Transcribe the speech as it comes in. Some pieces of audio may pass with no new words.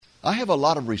I have a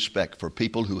lot of respect for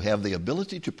people who have the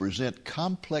ability to present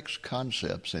complex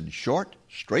concepts in short,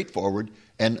 straightforward,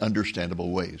 and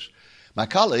understandable ways. My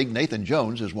colleague, Nathan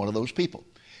Jones, is one of those people.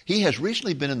 He has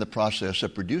recently been in the process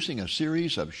of producing a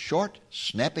series of short,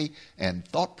 snappy, and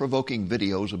thought-provoking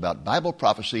videos about Bible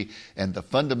prophecy and the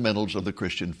fundamentals of the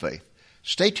Christian faith.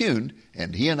 Stay tuned,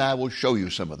 and he and I will show you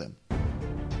some of them.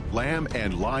 Lamb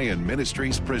and Lion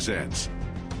Ministries presents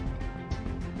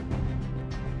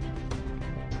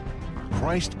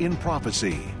Christ in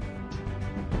Prophecy,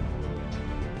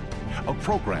 a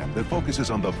program that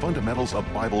focuses on the fundamentals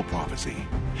of Bible prophecy,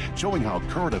 showing how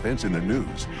current events in the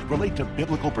news relate to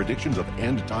biblical predictions of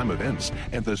end-time events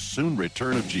and the soon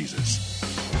return of Jesus.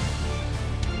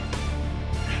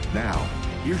 Now,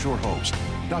 here's your host,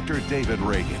 Dr. David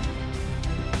Reagan.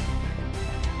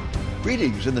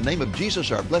 Greetings in the name of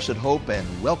Jesus, our blessed hope,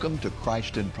 and welcome to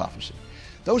Christ in Prophecy.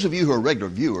 Those of you who are regular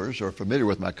viewers are familiar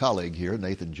with my colleague here,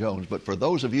 Nathan Jones, but for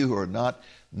those of you who are not,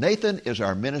 Nathan is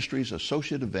our ministry's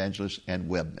associate evangelist and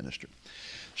web minister.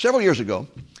 Several years ago,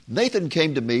 Nathan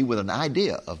came to me with an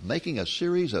idea of making a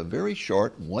series of very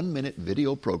short 1-minute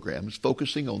video programs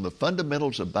focusing on the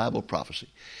fundamentals of Bible prophecy.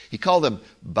 He called them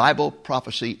Bible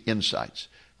Prophecy Insights.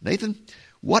 Nathan,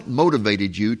 what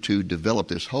motivated you to develop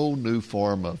this whole new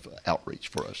form of outreach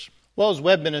for us? Well, as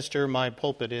web minister, my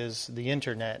pulpit is the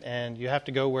internet, and you have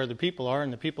to go where the people are,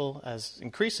 and the people, as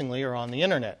increasingly, are on the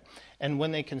internet. And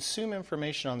when they consume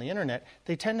information on the internet,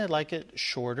 they tend to like it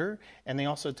shorter, and they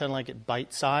also tend to like it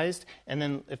bite-sized. And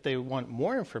then if they want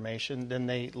more information, then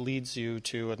they leads you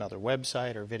to another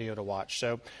website or video to watch.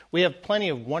 So we have plenty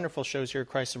of wonderful shows here at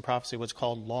Christ in Prophecy, what's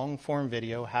called long-form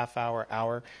video, half-hour,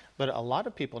 hour. But a lot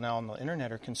of people now on the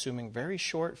internet are consuming very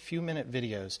short, few-minute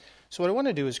videos. So what I want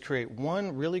to do is create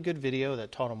one really good video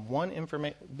that taught them one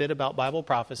bit about Bible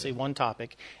prophecy, one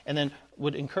topic, and then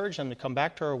would encourage them to come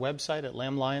back to our website at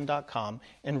lamblion.com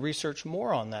and research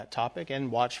more on that topic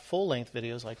and watch full-length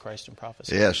videos like Christ in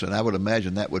Prophecy. Yes, and I would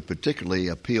imagine that would particularly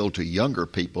appeal to younger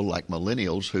people like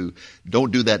millennials who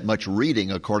don't do that much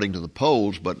reading according to the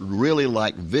polls, but really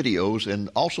like videos, and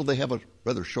also they have a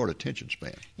rather short attention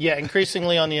span. Yeah,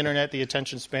 increasingly on the internet, the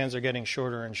attention spans are getting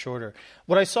shorter and shorter.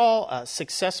 What I saw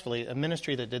successfully, a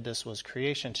ministry that did this was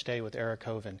Creation Today with Eric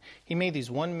Hovind. He made these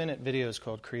 1-minute videos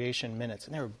called Creation Minutes,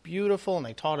 and they were beautiful, and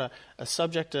they taught a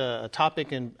subject, a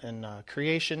topic in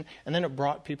creation, and then it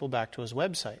brought people back to his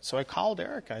website. So I called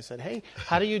Eric. I said, hey,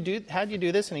 how do you do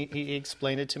this? And he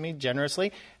explained it to me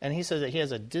generously, and he said that he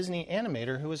has a Disney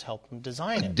animator who has helped him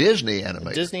design it. Disney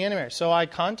animator? A Disney animator. So I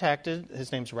contacted,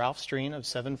 his name's Ralph Streen of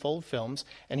Sevenfold Films,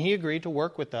 and he agreed to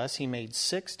work with us. He made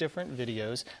 6 different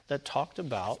videos that talked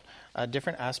about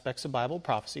different aspects of Bible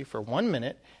prophecy for 1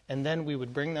 minute, and then we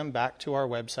would bring them back to our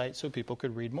website so people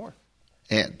could read more.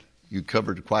 And you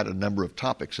covered quite a number of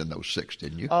topics in those 6,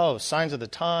 didn't you? Oh, signs of the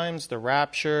times, the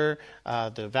rapture,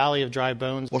 the valley of dry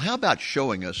bones. Well, how about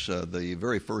showing us the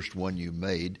very first one you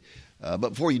made? But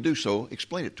before you do so,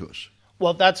 explain it to us.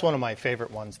 Well, that's one of my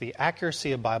favorite ones, the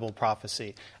accuracy of Bible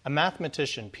prophecy. A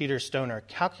mathematician, Peter Stoner,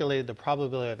 calculated the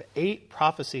probability of 8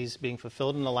 prophecies being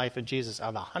fulfilled in the life of Jesus out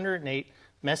of the 108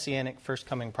 messianic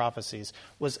first-coming prophecies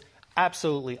was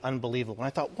absolutely unbelievable. And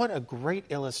I thought, what a great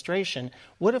illustration.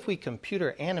 What if we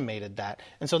computer animated that?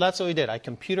 And so that's what we did. I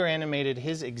computer animated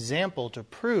his example to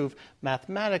prove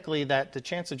mathematically that the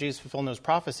chance of Jesus fulfilling those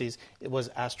prophecies was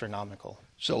astronomical.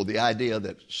 So the idea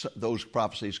that those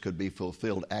prophecies could be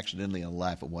fulfilled accidentally in the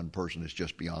life of one person is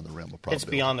just beyond the realm of probability. It's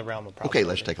beyond the realm of probability. Okay,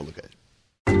 let's take a look at it.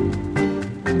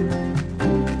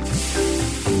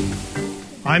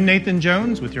 I'm Nathan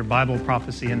Jones with your Bible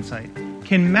Prophecy Insight.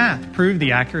 Can math prove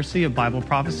the accuracy of Bible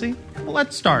prophecy? Well,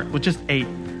 let's start with just 8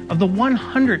 of the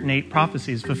 108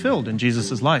 prophecies fulfilled in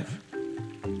Jesus' life.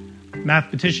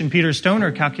 Mathematician Peter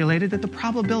Stoner calculated that the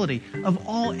probability of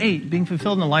all 8 being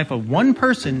fulfilled in the life of one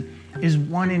person is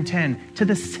 1 in 10 to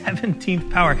the 17th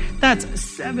power. That's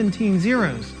 17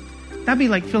 zeros. That'd be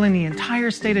like filling the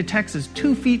entire state of Texas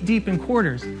 2 feet deep in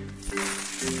quarters.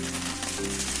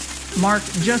 Mark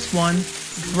just one,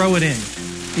 throw it in.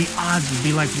 The odds would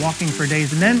be like walking for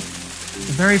days. And then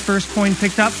the very first coin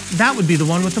picked up, that would be the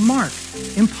one with the mark.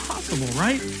 Impossible,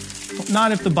 right? Well,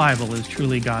 not if the Bible is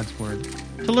truly God's Word.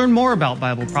 To learn more about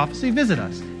Bible prophecy, visit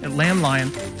us at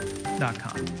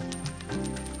lamblion.com.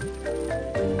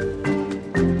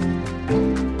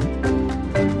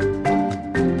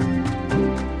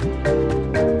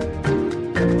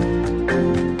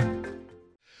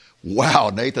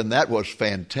 Wow, Nathan, that was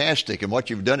fantastic. And what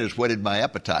you've done is whetted my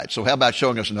appetite. So how about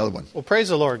showing us another one? Well, praise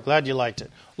the Lord. Glad you liked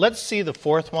it. Let's see the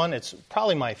 4th one. It's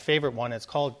probably my favorite one. It's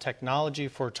called Technology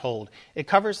Foretold. It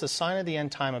covers the sign of the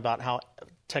end time about how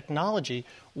technology,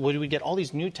 would we get all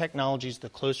these new technologies the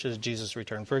closer to Jesus'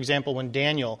 return. For example, when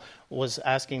Daniel was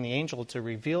asking the angel to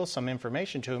reveal some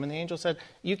information to him, and the angel said,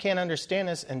 you can't understand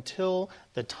this until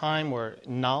the time where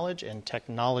knowledge and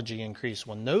technology increase.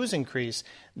 When those increase,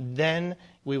 then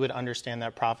we would understand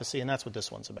that prophecy, and that's what this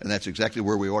one's about. And that's exactly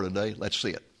where we are today. Let's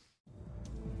see it.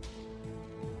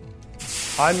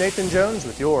 I'm Nathan Jones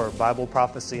with your Bible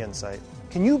Prophecy Insight.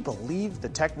 Can you believe the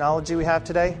technology we have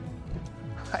today?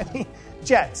 I mean,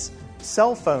 jets,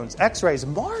 cell phones, x-rays,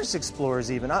 Mars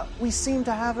explorers even. We seem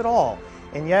to have it all.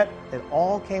 And yet, it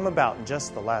all came about in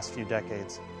just the last few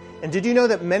decades. And did you know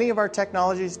that many of our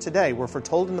technologies today were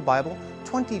foretold in the Bible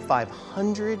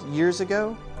 2,500 years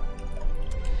ago?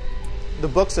 The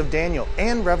books of Daniel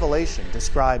and Revelation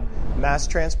describe mass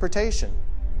transportation,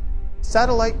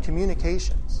 satellite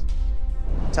communications,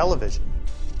 television,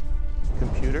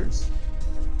 computers,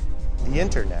 the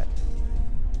internet,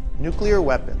 nuclear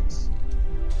weapons,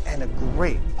 and a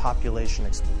great population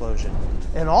explosion.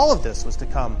 And all of this was to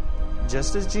come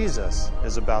just as Jesus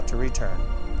is about to return.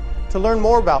 To learn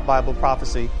more about Bible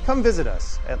prophecy, come visit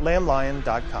us at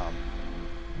lamblion.com.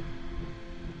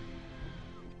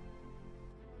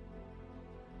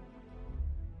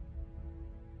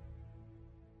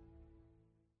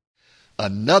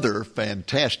 Another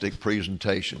fantastic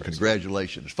presentation.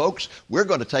 Congratulations. Folks, we're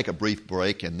going to take a brief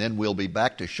break, and then we'll be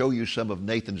back to show you some of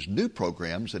Nathan's new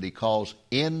programs that he calls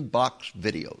Inbox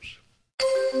Videos.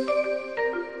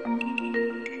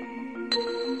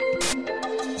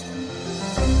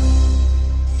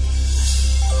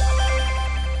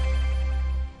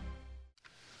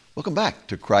 Welcome back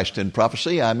to Christ in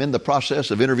Prophecy. I'm in the process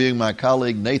of interviewing my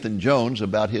colleague Nathan Jones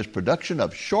about his production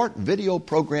of short video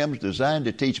programs designed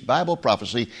to teach Bible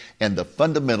prophecy and the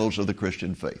fundamentals of the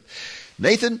Christian faith.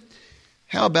 Nathan,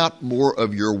 how about more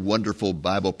of your wonderful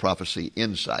Bible prophecy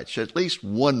insights? At least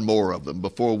one more of them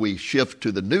before we shift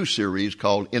to the new series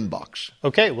called Inbox.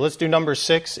 Okay, well, let's do number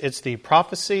 6. It's the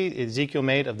prophecy Ezekiel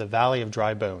made of the Valley of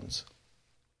Dry Bones.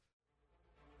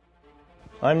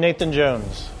 I'm Nathan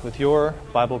Jones with your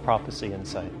Bible Prophecy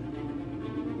Insight.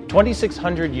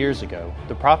 2,600 years ago,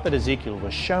 the prophet Ezekiel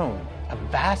was shown a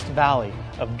vast valley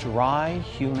of dry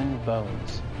human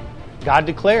bones. God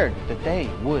declared that they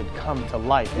would come to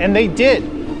life, and they did.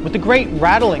 With a great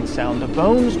rattling sound, the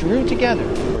bones drew together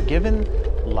and were given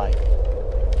life.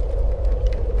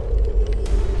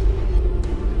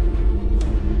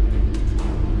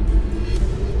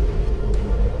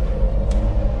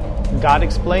 God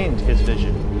explained his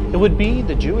vision. It would be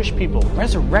the Jewish people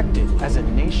resurrected as a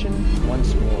nation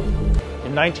once more.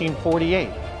 In 1948,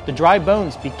 the dry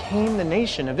bones became the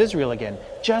nation of Israel again,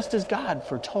 just as God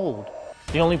foretold.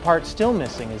 The only part still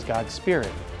missing is God's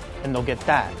Spirit, and they'll get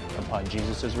that upon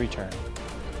Jesus' return.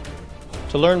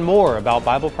 To learn more about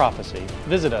Bible prophecy,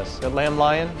 visit us at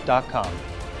lamblion.com.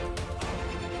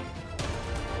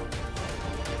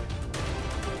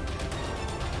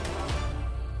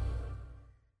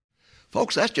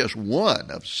 Folks, that's just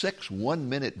one of 6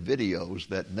 one-minute videos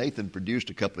that Nathan produced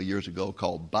a couple of years ago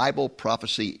called Bible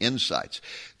Prophecy Insights.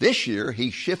 This year, he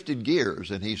shifted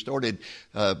gears and he started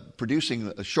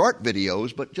producing short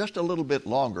videos, but just a little bit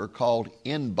longer, called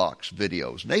Inbox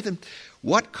Videos. Nathan,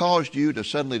 what caused you to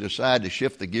suddenly decide to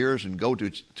shift the gears and go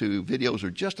to videos that are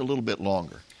just a little bit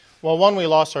longer? Well, one, we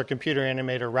lost our computer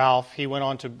animator, Ralph. He went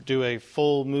on to do a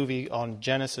full movie on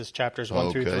Genesis chapters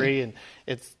 1 through 3, and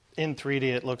it's in 3D.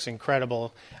 It looks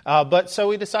incredible. But so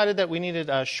we decided that we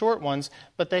needed short ones,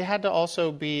 but they had to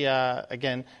also be,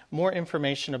 again, more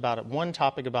information about it. One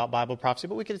topic about Bible prophecy,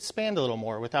 but we could expand a little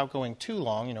more without going too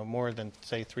long, more than,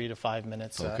 say, 3 to 5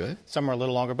 minutes. Some are a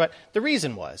little longer. But the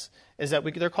reason is that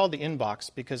they're called the inbox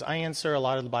because I answer a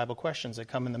lot of the Bible questions that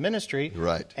come in the ministry.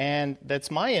 Right. And that's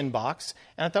my inbox.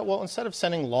 And I thought, well, instead of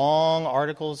sending long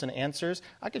articles and answers,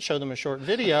 I could show them a short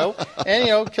video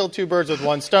and, kill 2 birds with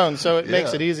 1 stone. So it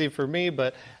makes it easy for me,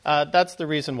 but that's the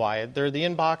reason why. They're the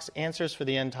inbox answers for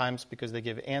the end times because they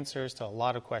give answers to a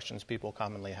lot of questions people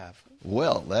commonly have.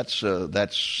 Well, that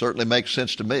certainly makes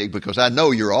sense to me because I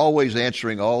know you're always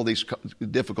answering all these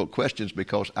difficult questions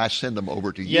because I send them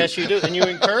over to you. Yes, you do, and you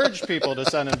encourage people to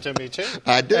send them to me too.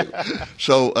 I do.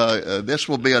 So this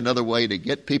will be another way to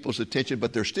get people's attention,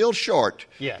 but they're still short.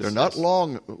 Yes, they're not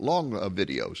long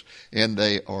videos, and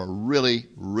they are really,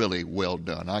 really well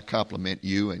done. I compliment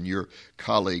you and your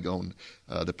colleague on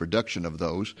the production of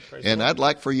those. And I'd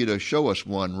like for you to show us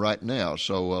one right now.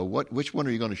 So which one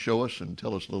are you going to show us and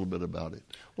tell us a little bit about it?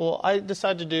 Well, I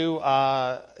decided to do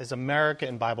is America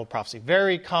in Bible prophecy.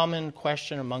 Very common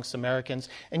question amongst Americans.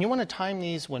 And you want to time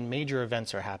these when major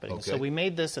events are happening. Okay. So we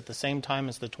made this at the same time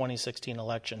as the 2016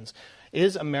 elections.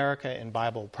 Is America in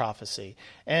Bible prophecy?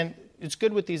 And It's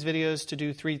good with these videos to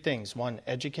do three things. One,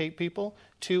 educate people.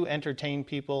 Two, entertain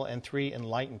people. And three,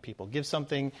 enlighten people. Give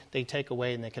something they take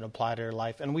away and they can apply to their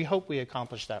life. And we hope we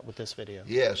accomplish that with this video.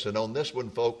 Yes, and on this one,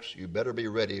 folks, you better be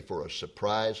ready for a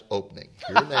surprise opening.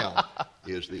 Here now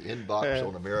is the inbox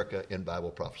on America in Bible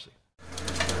Prophecy.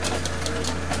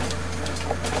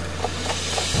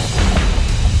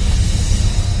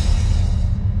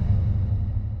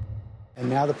 And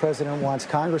now the president wants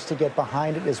Congress to get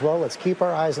behind it as well. Let's keep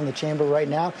our eyes on the chamber right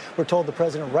now. We're told the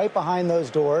president right behind those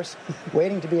doors,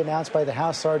 waiting to be announced by the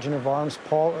House Sergeant of Arms,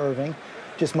 Paul Irving.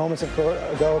 Just moments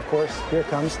ago, of course, here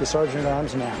comes the Sergeant at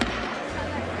Arms now.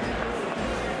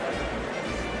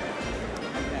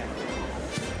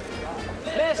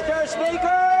 Mr.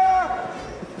 Speaker,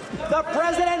 the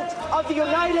President of the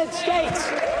United States.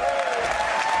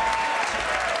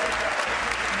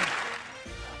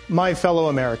 My fellow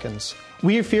Americans,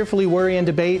 we fearfully worry and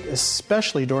debate,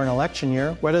 especially during election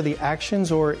year, whether the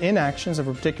actions or inactions of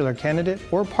a particular candidate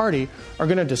or party are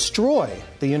going to destroy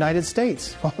the United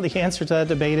States. Well, the answer to that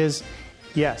debate is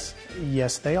yes.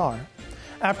 Yes, they are.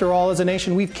 After all, as a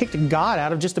nation, we've kicked God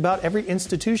out of just about every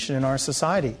institution in our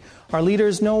society. Our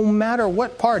leaders, no matter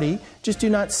what party, just do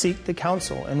not seek the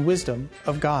counsel and wisdom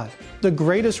of God. The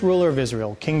greatest ruler of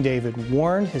Israel, King David,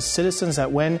 warned his citizens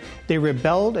that when they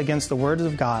rebelled against the words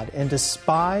of God and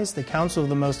despised the counsel of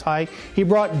the Most High, he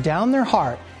brought down their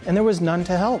heart, and there was none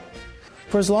to help.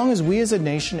 For as long as we as a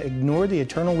nation ignore the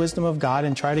eternal wisdom of God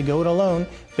and try to go it alone,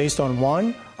 based on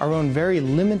one, our own very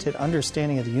limited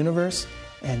understanding of the universe,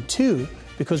 and two,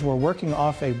 because we're working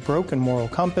off a broken moral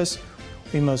compass,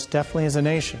 we most definitely as a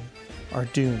nation are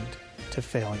doomed to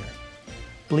failure.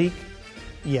 Bleak?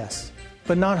 Yes,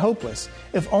 but not hopeless,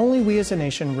 if only we as a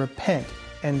nation repent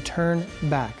and turn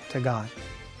back to God.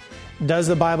 Does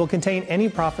the Bible contain any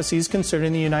prophecies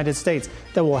concerning the United States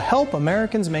that will help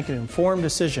Americans make an informed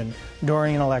decision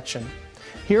during an election?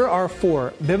 Here are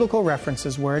 4 biblical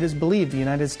references where it is believed the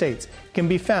United States can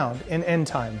be found in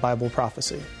end-time Bible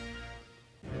prophecy.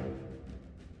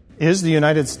 Is the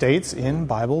United States in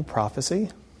Bible prophecy?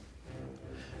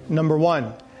 Number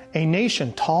 1, a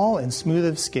nation tall and smooth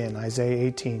of skin, Isaiah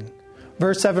 18.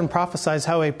 Verse 7 prophesies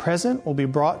how a present will be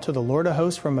brought to the Lord of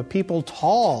hosts from a people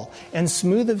tall and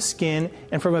smooth of skin,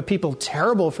 and from a people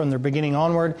terrible from their beginning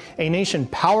onward, a nation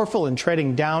powerful and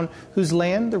treading down, whose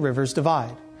land the rivers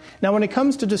divide. Now, when it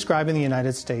comes to describing the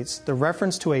United States, the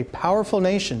reference to a powerful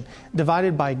nation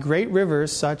divided by great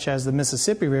rivers such as the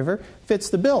Mississippi River fits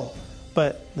the bill.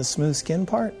 But the smooth skin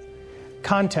part?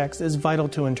 Context is vital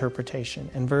to interpretation,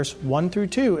 and verse 1 through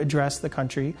 2 address the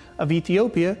country of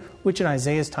Ethiopia, which in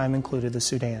Isaiah's time included the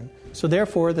Sudan. So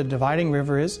therefore, the dividing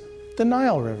river is the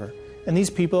Nile River, and these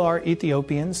people are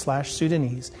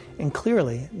Ethiopians/Sudanese, and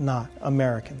clearly not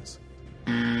Americans.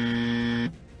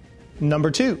 Number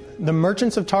 2, the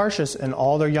merchants of Tarshish and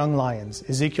all their young lions,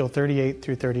 Ezekiel 38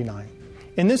 through 39.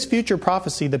 In this future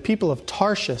prophecy, the people of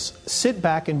Tarshish sit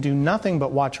back and do nothing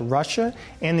but watch Russia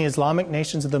and the Islamic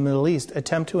nations of the Middle East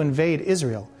attempt to invade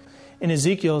Israel. In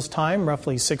Ezekiel's time,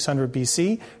 roughly 600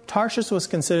 BC, Tarshish was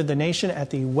considered the nation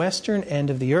at the western end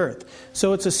of the earth,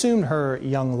 so it's assumed her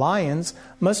young lions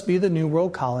must be the New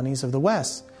World colonies of the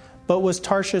West. But was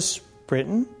Tarshish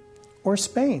Britain or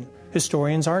Spain?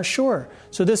 Historians aren't sure,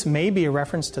 so this may be a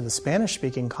reference to the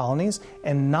Spanish-speaking colonies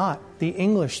and not the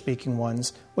English-speaking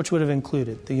ones, which would have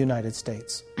included the United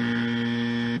States.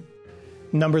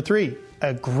 Number 3,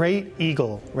 a great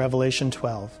eagle, Revelation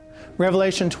 12.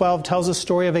 Revelation 12 tells a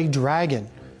story of a dragon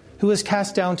who is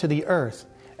cast down to the earth,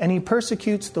 and he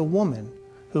persecutes the woman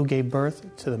who gave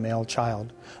birth to the male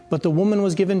child. But the woman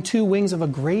was given 2 wings of a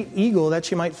great eagle that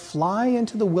she might fly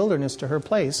into the wilderness to her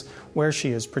place where she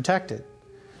is protected.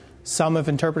 Some have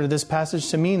interpreted this passage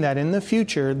to mean that in the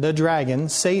future, the dragon,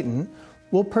 Satan,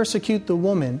 will persecute the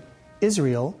woman,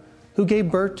 Israel, who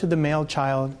gave birth to the male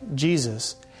child,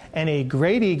 Jesus. And a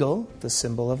great eagle, the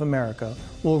symbol of America,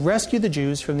 will rescue the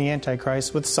Jews from the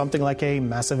Antichrist with something like a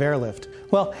massive airlift.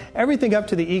 Well, everything up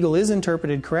to the eagle is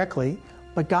interpreted correctly,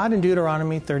 but God in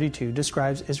Deuteronomy 32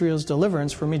 describes Israel's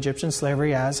deliverance from Egyptian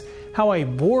slavery as, "How I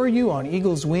bore you on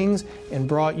eagle's wings and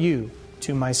brought you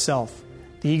to myself."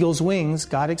 The eagle's wings,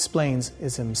 God explains,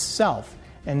 is himself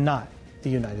and not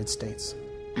the United States.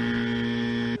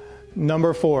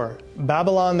 Number 4,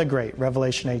 Babylon the Great,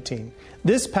 Revelation 18.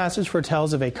 This passage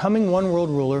foretells of a coming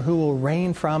one-world ruler who will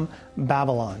reign from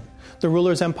Babylon. The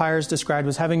ruler's empire is described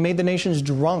as having made the nations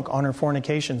drunk on her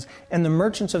fornications and the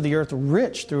merchants of the earth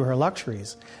rich through her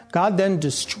luxuries. God then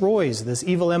destroys this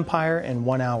evil empire in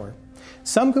 1 hour.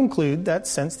 Some conclude that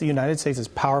since the United States is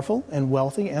powerful and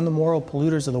wealthy and the moral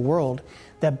polluters of the world,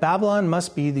 that Babylon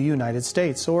must be the United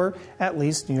States, or at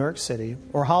least New York City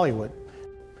or Hollywood.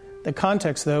 The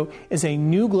context, though, is a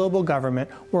new global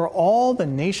government where all the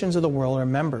nations of the world are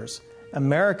members.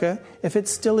 America, if it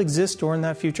still exists during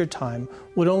that future time,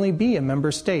 would only be a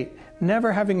member state,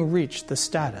 never having reached the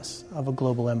status of a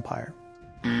global empire.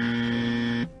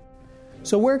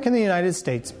 So where can the United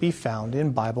States be found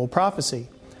in Bible prophecy?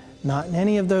 Not in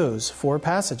any of those 4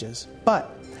 passages.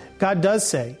 But God does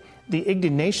say, the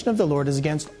indignation of the Lord is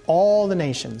against all the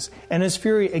nations, and his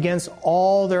fury against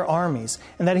all their armies,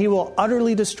 and that he will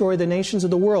utterly destroy the nations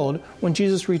of the world when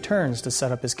Jesus returns to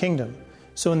set up his kingdom.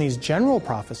 So in these general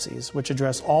prophecies, which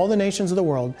address all the nations of the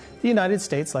world, the United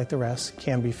States, like the rest,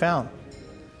 can be found.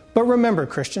 But remember,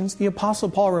 Christians, the Apostle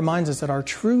Paul reminds us that our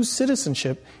true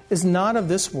citizenship is not of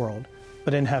this world,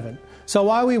 but in heaven. So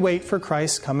while we wait for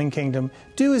Christ's coming kingdom,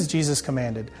 do as Jesus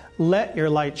commanded. Let your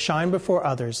light shine before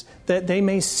others, that they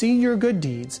may see your good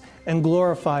deeds and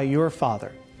glorify your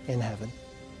Father in heaven.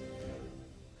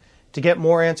 To get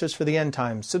more answers for the end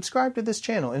times, subscribe to this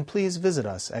channel and please visit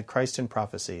us at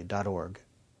christinprophecy.org.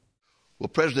 Well,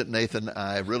 President Nathan,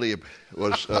 I really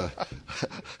was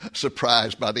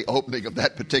surprised by the opening of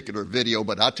that particular video,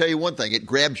 but I'll tell you one thing, it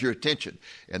grabs your attention,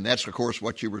 and that's, of course,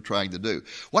 what you were trying to do.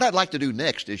 What I'd like to do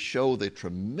next is show the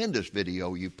tremendous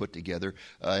video you put together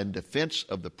in defense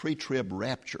of the pre-trib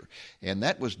rapture, and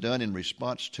that was done in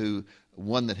response to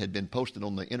one that had been posted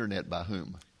on the internet by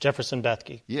whom? Jefferson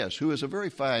Bethke. Yes, who is a very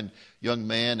fine young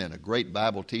man and a great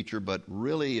Bible teacher, but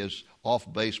really is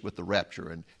off base with the rapture.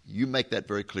 And you make that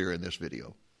very clear in this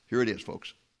video. Here it is,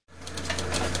 folks.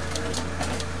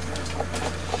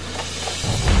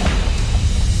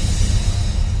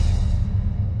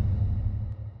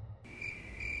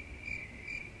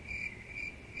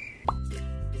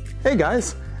 Hey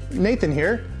guys, Nathan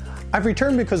here. I've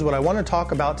returned because what I want to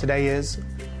talk about today is,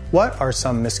 what are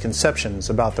some misconceptions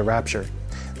about the rapture?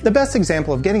 The best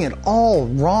example of getting it all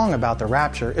wrong about the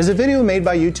rapture is a video made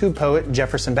by YouTube poet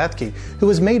Jefferson Bethke, who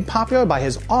was made popular by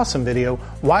his awesome video,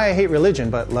 Why I Hate Religion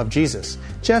But Love Jesus.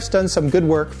 Jeff's done some good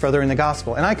work furthering the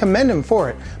gospel, and I commend him for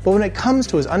it, but when it comes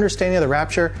to his understanding of the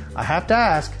rapture, I have to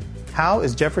ask, how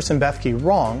is Jefferson Bethke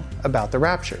wrong about the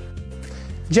rapture?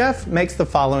 Jeff makes the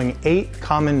following 8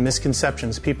 common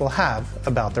misconceptions people have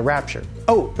about the rapture.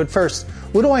 Oh, but first,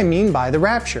 what do I mean by the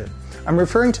rapture? I'm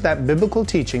referring to that biblical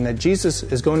teaching that Jesus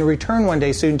is going to return one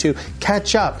day soon to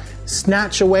catch up,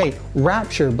 snatch away,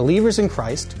 rapture believers in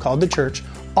Christ, called the church,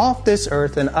 off this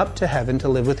earth and up to heaven to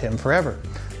live with him forever.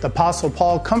 The Apostle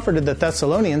Paul comforted the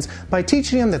Thessalonians by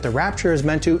teaching them that the rapture is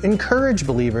meant to encourage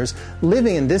believers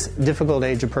living in this difficult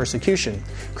age of persecution.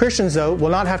 Christians, though,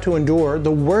 will not have to endure the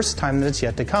worst time that's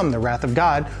yet to come, the wrath of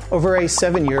God, over a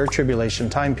 7-year tribulation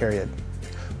time period.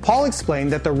 Paul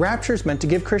explained that the rapture is meant to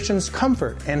give Christians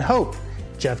comfort and hope.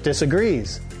 Jeff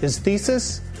disagrees. His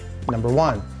thesis? Number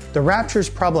 1, the rapture is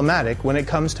problematic when it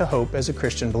comes to hope as a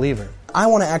Christian believer. I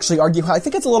want to actually argue how I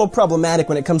think it's a little problematic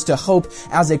when it comes to hope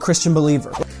as a Christian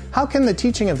believer. How can the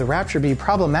teaching of the rapture be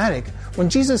problematic when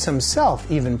Jesus himself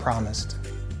even promised?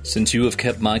 Since you have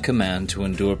kept my command to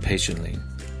endure patiently,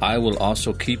 I will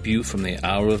also keep you from the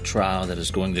hour of trial that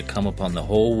is going to come upon the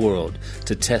whole world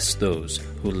to test those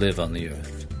who live on the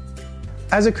earth.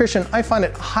 As a Christian, I find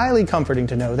it highly comforting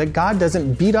to know that God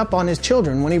doesn't beat up on his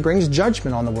children when he brings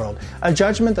judgment on the world, a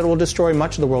judgment that will destroy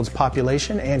much of the world's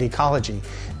population and ecology.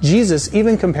 Jesus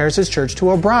even compares his church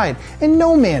to a bride, and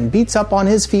no man beats up on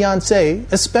his fiancée,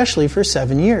 especially for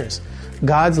 7 years.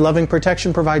 God's loving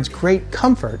protection provides great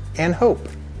comfort and hope.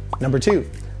 Number 2,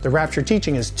 the rapture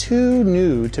teaching is too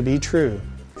new to be true.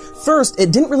 First,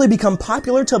 it didn't really become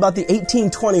popular till about the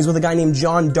 1820s with a guy named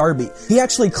John Darby. He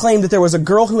actually claimed that there was a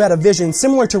girl who had a vision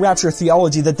similar to rapture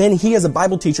theology that then he as a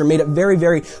Bible teacher made it very,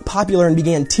 very popular and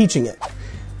began teaching it.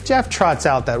 Jeff trots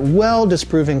out that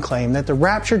well-disproven claim that the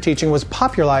rapture teaching was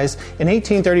popularized in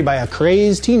 1830 by a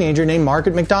crazed teenager named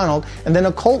Margaret MacDonald, and then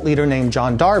a cult leader named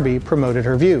John Darby promoted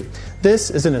her view.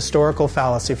 This is an historical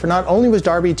fallacy, for not only was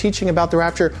Darby teaching about the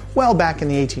rapture well back in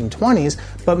the 1820s,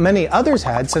 but many others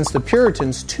had since the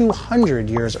Puritans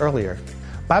 200 years earlier.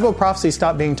 Bible prophecy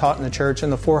stopped being taught in the church in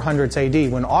the 400s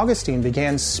AD when Augustine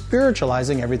began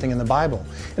spiritualizing everything in the Bible.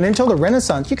 And until the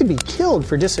Renaissance, you could be killed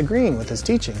for disagreeing with his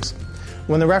teachings.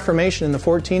 When the Reformation in the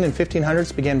 14 and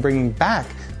 1500s began bringing back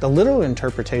the literal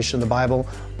interpretation of the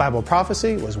Bible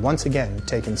prophecy was once again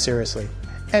taken seriously.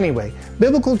 Anyway,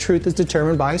 biblical truth is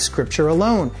determined by Scripture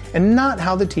alone, and not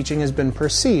how the teaching has been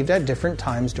perceived at different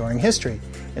times during history.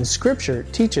 And Scripture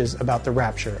teaches about the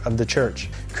rapture of the church.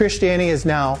 Christianity is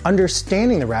now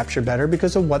understanding the rapture better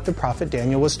because of what the prophet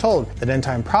Daniel was told, that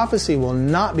end-time prophecy will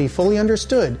not be fully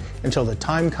understood until the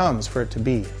time comes for it to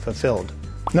be fulfilled.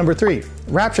 Number 3,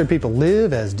 raptured people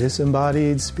live as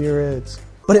disembodied spirits.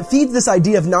 But it feeds this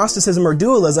idea of Gnosticism or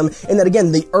dualism in that,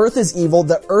 again, the earth is evil,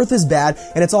 the earth is bad,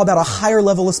 and it's all about a higher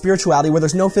level of spirituality where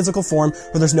there's no physical form,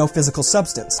 where there's no physical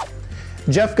substance.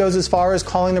 Jeff goes as far as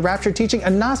calling the rapture teaching a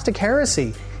Gnostic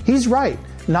heresy. He's right.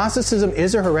 Gnosticism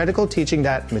is a heretical teaching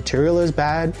that material is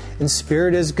bad and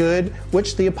spirit is good,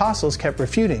 which the apostles kept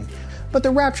refuting. But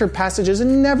the rapture passages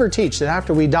never teach that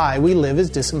after we die, we live as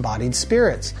disembodied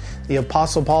spirits. The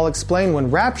Apostle Paul explained when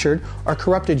raptured, our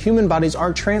corrupted human bodies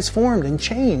are transformed and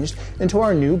changed into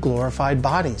our new glorified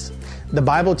bodies. The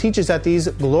Bible teaches that these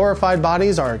glorified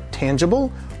bodies are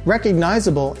tangible,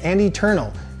 recognizable, and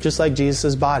eternal, just like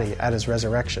Jesus' body at his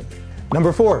resurrection.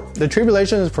 Number 4, the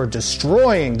tribulation is for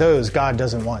destroying those God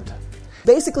doesn't want.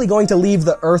 Basically going to leave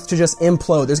the earth to just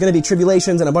implode. There's going to be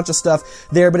tribulations and a bunch of stuff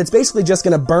there, but it's basically just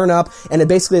going to burn up, and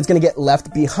it's going to get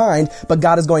left behind, but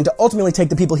God is going to ultimately take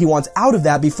the people he wants out of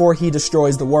that before he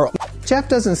destroys the world. Jeff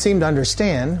doesn't seem to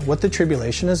understand what the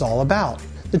tribulation is all about.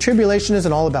 The tribulation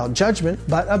isn't all about judgment,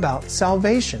 but about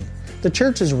salvation. The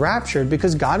church is raptured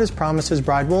because God has promised his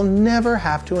bride will never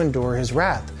have to endure his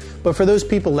wrath. But for those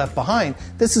people left behind,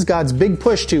 this is God's big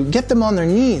push to get them on their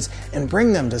knees and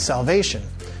bring them to salvation.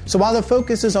 So while the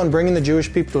focus is on bringing the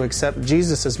Jewish people to accept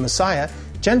Jesus as Messiah,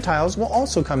 Gentiles will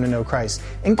also come to know Christ.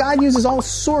 And God uses all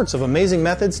sorts of amazing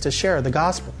methods to share the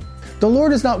gospel. The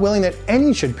Lord is not willing that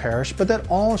any should perish, but that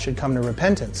all should come to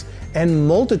repentance. And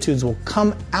multitudes will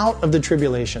come out of the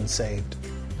tribulation saved.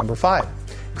 Number 5,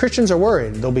 Christians are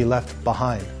worried they'll be left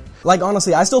behind. Like,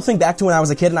 honestly, I still think back to when I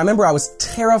was a kid, and I remember I was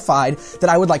terrified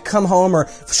that I would, come home or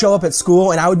show up at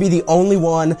school, and I would be the only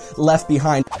one left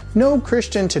behind. No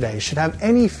Christian today should have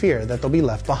any fear that they'll be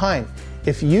left behind.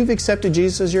 If you've accepted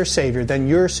Jesus as your Savior, then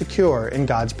you're secure in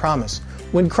God's promise.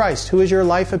 When Christ, who is your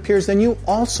life, appears, then you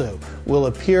also will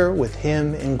appear with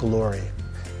Him in glory.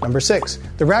 Number 6,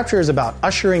 the rapture is about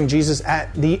ushering Jesus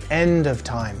at the end of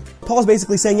time. Paul's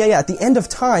basically saying, at the end of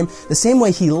time, the same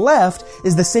way he left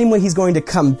is the same way he's going to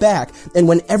come back. And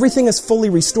when everything is fully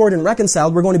restored and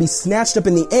reconciled, we're going to be snatched up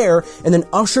in the air and then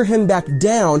usher him back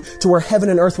down to where heaven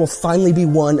and earth will finally be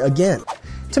one again.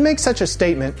 To make such a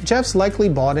statement, Jeff's likely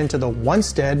bought into the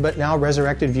once dead but now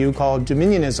resurrected view called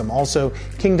dominionism, also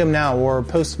kingdom now or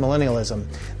postmillennialism.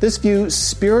 This view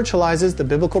spiritualizes the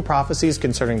biblical prophecies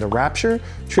concerning the rapture,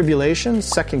 tribulation,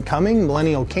 second coming,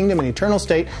 millennial kingdom, and eternal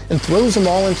state, and throws them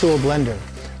all into a blender.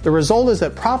 The result is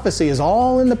that prophecy is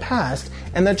all in the past,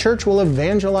 and the church will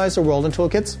evangelize the world until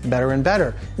it gets better and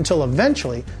better, until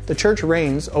eventually the church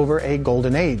reigns over a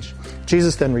golden age.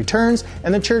 Jesus then returns,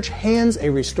 and the church hands a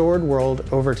restored world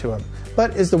over to him.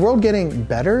 But is the world getting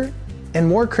better and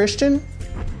more Christian?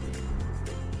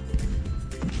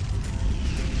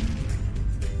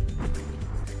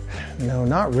 No,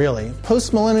 not really.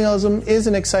 Postmillennialism is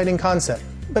an exciting concept,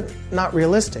 but not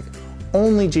realistic.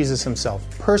 Only Jesus himself,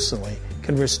 personally,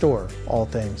 can restore all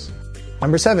things.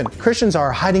 Number 7, Christians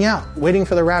are hiding out, waiting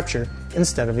for the rapture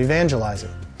instead of evangelizing.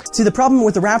 See, the problem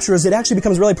with the rapture is it actually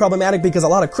becomes really problematic because a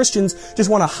lot of Christians just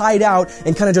want to hide out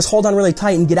and kind of just hold on really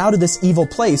tight and get out of this evil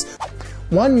place.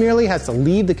 One merely has to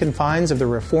leave the confines of the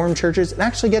Reformed churches and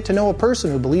actually get to know a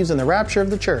person who believes in the rapture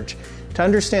of the church to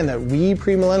understand that we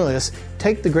premillennialists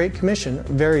take the Great Commission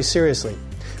very seriously.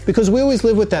 Because we always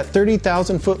live with that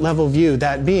 30,000-foot level view,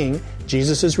 that being,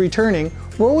 Jesus is returning,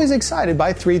 we're always excited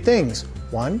by 3 things.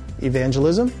 1,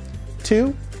 evangelism.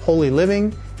 2, holy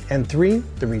living. And 3,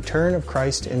 the return of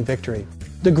Christ in victory.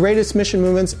 The greatest mission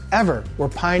movements ever were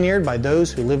pioneered by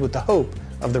those who live with the hope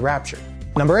of the rapture.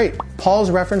 Number 8,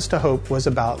 Paul's reference to hope was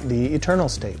about the eternal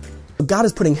state. God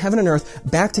is putting heaven and earth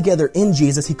back together in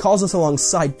Jesus. He calls us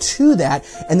alongside to that,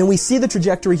 and then we see the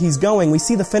trajectory he's going, we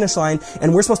see the finish line,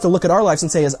 and we're supposed to look at our lives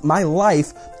and say, is my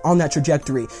life on that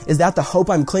trajectory? Is that the hope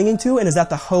I'm clinging to, and is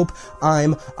that the hope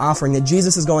I'm offering? That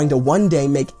Jesus is going to one day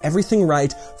make everything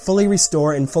right, fully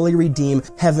restore and fully redeem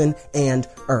heaven and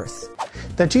earth.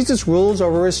 That Jesus rules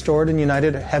over restored and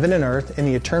united heaven and earth in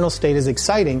the eternal state is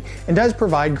exciting and does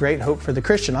provide great hope for the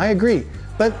Christian. I agree.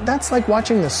 But that's like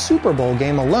watching the Super Bowl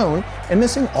game alone and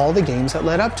missing all the games that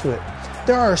led up to it.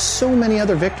 There are so many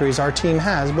other victories our team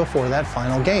has before that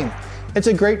final game. It's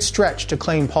a great stretch to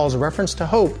claim Paul's reference to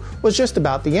hope was just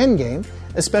about the end game,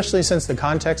 especially since the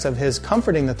context of his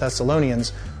comforting the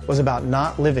Thessalonians was about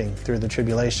not living through the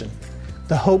tribulation.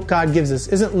 The hope God gives us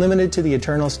isn't limited to the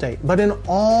eternal state, but in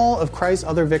all of Christ's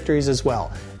other victories as well,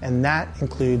 and that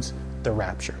includes the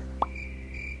rapture.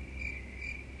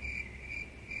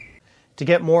 To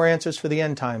get more answers for the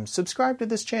end times, subscribe to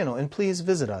this channel and please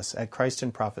visit us at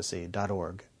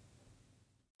christinprophecy.org.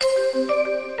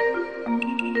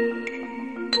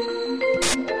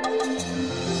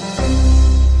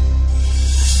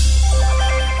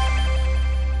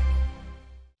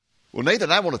 Well,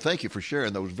 Nathan, I want to thank you for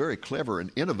sharing those very clever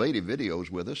and innovative videos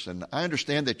with us. And I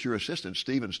understand that your assistant,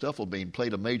 Stephen Stuffelbein,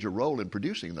 played a major role in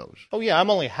producing those. Oh, yeah,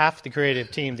 I'm only half the creative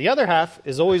team. The other half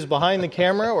is always behind the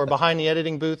camera or behind the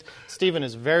editing booth. Stephen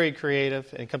is very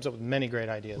creative and comes up with many great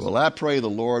ideas. Well, I pray the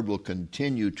Lord will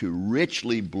continue to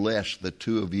richly bless the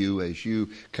two of you as you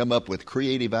come up with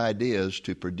creative ideas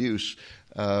to produce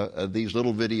these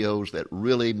little videos that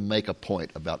really make a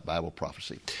point about Bible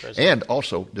prophecy and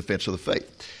also defense of the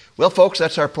faith. Well, folks,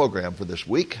 that's our program for this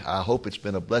week. I hope it's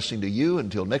been a blessing to you.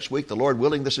 Until next week, the Lord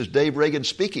willing, this is Dave Reagan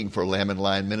speaking for Lamb and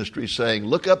Lion Ministries, saying,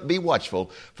 look up, be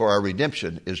watchful, for our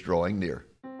redemption is drawing near.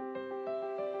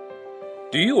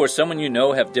 Do you or someone you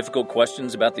know have difficult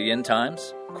questions about the end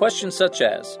times? Questions such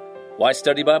as, why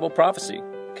study Bible prophecy?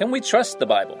 Can we trust the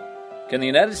Bible? Can the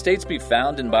United States be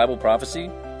found in Bible prophecy?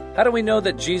 How do we know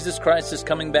that Jesus Christ is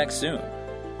coming back soon?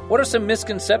 What are some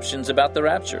misconceptions about the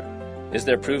rapture? Is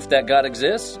there proof that God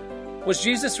exists? Was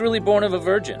Jesus really born of a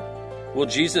virgin? Will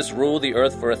Jesus rule the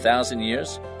earth for 1,000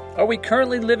 years? Are we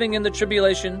currently living in the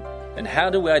tribulation? And how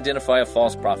do we identify a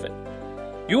false prophet?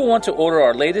 You will want to order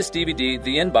our latest DVD,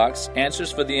 The Inbox,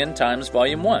 Answers for the End Times,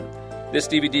 Volume 1. This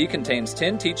DVD contains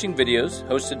 10 teaching videos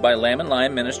hosted by Lamb and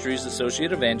Lion Ministries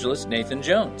Associate Evangelist Nathan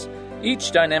Jones.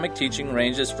 Each dynamic teaching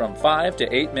ranges from 5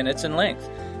 to 8 minutes in length,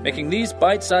 making these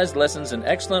bite-sized lessons an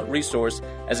excellent resource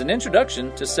as an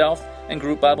introduction to self and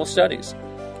group Bible studies.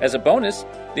 As a bonus,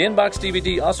 the Inbox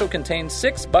DVD also contains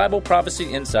 6 Bible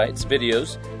Prophecy Insights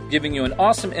videos, giving you an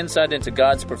awesome insight into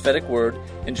God's prophetic word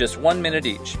in just 1 minute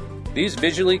each. These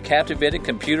visually captivating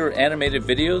computer-animated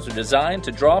videos are designed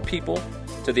to draw people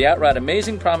to the outright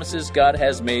amazing promises God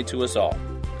has made to us all.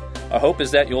 Our hope is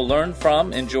that you'll learn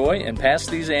from, enjoy, and pass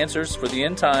these answers for the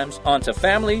end times on to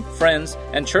family, friends,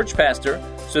 and church pastor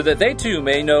so that they too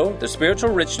may know the spiritual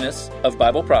richness of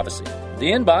Bible prophecy.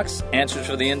 The Inbox, Answers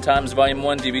for the End Times Volume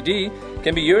 1 DVD,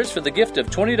 can be yours for the gift of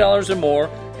 $20 or more,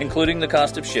 including the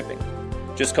cost of shipping.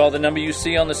 Just call the number you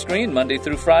see on the screen Monday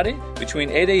through Friday between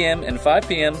 8 a.m. and 5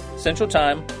 p.m. Central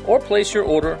Time, or place your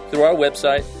order through our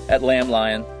website at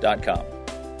lamblion.com.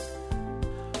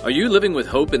 Are you living with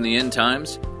hope in the end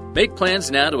times? Make plans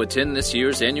now to attend this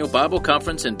year's annual Bible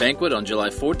Conference and Banquet on July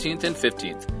 14th and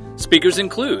 15th. Speakers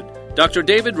include Dr.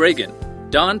 David Reagan,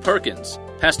 Don Perkins,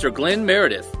 Pastor Glenn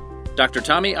Meredith, Dr.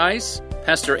 Tommy Ice,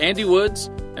 Pastor Andy Woods,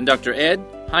 and Dr. Ed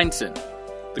Heinzen.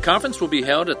 The conference will be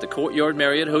held at the Courtyard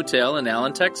Marriott Hotel in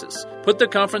Allen, Texas. Put the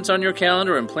conference on your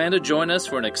calendar and plan to join us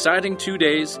for an exciting 2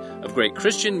 days of great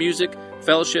Christian music,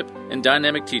 fellowship, and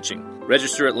dynamic teaching.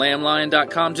 Register at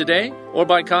lamblion.com today or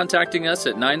by contacting us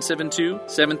at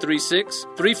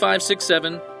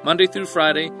 972-736-3567, Monday through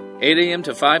Friday, 8 a.m.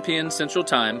 to 5 p.m. Central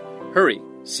Time. Hurry,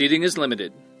 seating is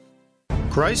limited.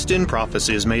 Christ in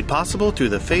Prophecy is made possible through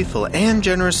the faithful and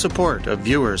generous support of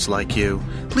viewers like you.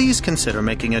 Please consider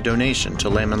making a donation to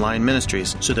Lamb and Lion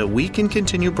Ministries so that we can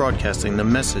continue broadcasting the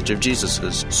message of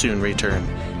Jesus' soon return.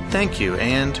 Thank you,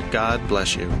 and God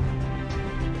bless you.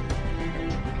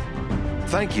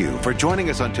 Thank you for joining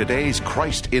us on today's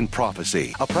Christ in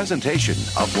Prophecy, a presentation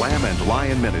of Lamb and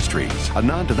Lion Ministries, a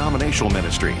non-denominational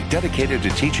ministry dedicated to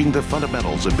teaching the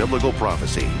fundamentals of biblical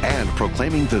prophecy and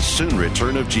proclaiming the soon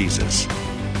return of Jesus.